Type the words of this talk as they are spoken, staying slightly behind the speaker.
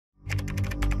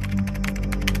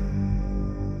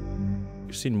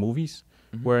you've seen movies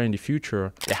where in the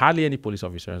future there are hardly any police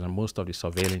officers and most of the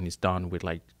surveilling is done with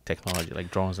like technology, like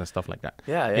drones and stuff like that.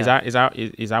 Yeah, yeah.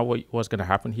 Is that what's going to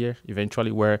happen here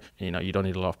eventually, where you don't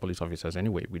need a lot of police officers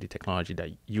anyway with the technology that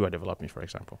you are developing, for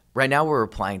example? Right now we're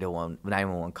replying to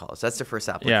 911 calls. That's the first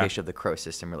application of the Crow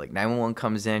system. Where like 911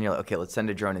 comes in, you're like, okay, let's send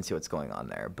a drone and see what's going on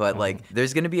there. But like,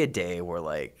 there's going to be a day where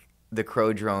like the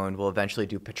Crow drone will eventually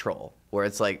do patrol, where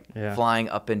it's like flying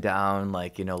up and down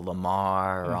like,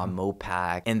 Lamar or on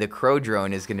Mopac. And the Crow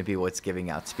drone is going to be what's giving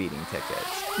out speeding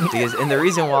tickets. And the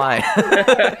reason why,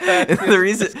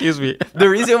 Excuse me. The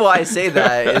reason why I say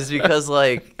that is because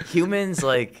like humans,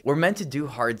 like we're meant to do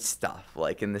hard stuff,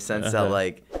 like in the sense that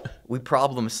like we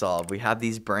problem solve. We have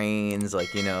these brains, like,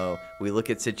 we look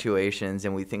at situations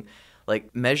and we think,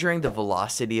 like measuring the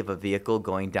velocity of a vehicle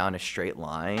going down a straight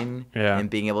line and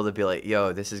being able to be like,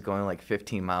 yo, this is going like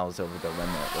 15 miles over the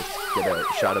limit. Let's get a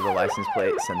shot of the license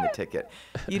plate, send the ticket.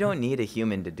 You don't need a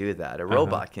human to do that. A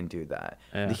robot can do that.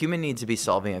 The human needs to be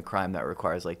solving a crime that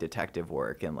requires like detective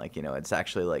work and like, it's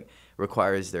actually like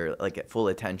requires their like full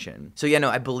attention. So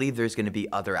I believe there's going to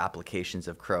be other applications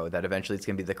of Crow that eventually it's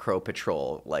going to be the Crow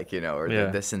Patrol, like, or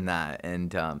this and that.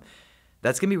 And,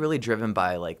 that's going to be really driven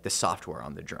by like the software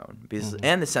on the drone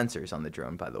and the sensors on the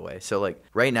drone, by the way. So like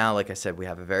right now, like I said, we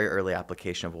have a very early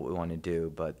application of what we want to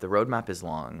do, but the roadmap is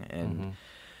long and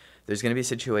there's going to be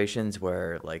situations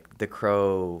where like the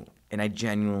Crow, and I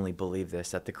genuinely believe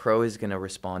this, that the Crow is going to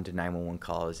respond to 911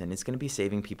 calls and it's going to be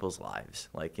saving people's lives.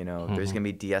 Like, there's going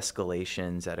to be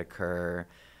de-escalations that occur.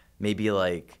 Maybe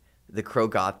like the Crow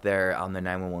got there on the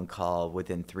 911 call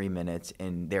within 3 minutes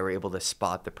and they were able to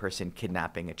spot the person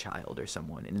kidnapping a child or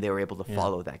someone, and they were able to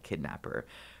follow that kidnapper,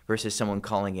 versus someone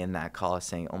calling in that call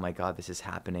saying, oh my God, this is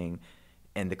happening,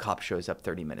 and the cop shows up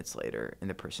 30 minutes later and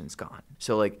the person's gone.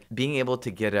 So like being able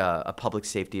to get a public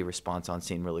safety response on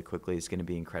scene really quickly is going to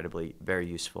be incredibly very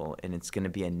useful, and it's going to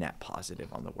be a net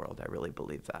positive on the world. I really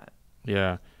believe that.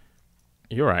 Yeah,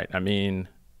 you're right. I mean,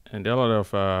 and there are a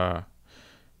lot of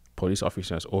police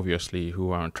officers, obviously,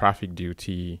 who are on traffic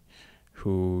duty,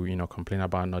 who, complain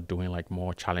about not doing like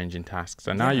more challenging tasks.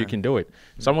 And now you can do it.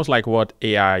 It's almost like what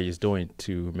AI is doing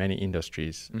to many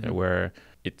industries, where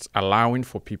it's allowing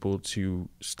for people to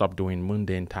stop doing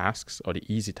mundane tasks or the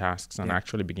easy tasks and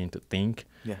actually begin to think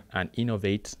and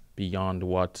innovate beyond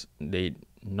what they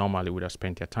normally would have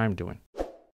spent their time doing.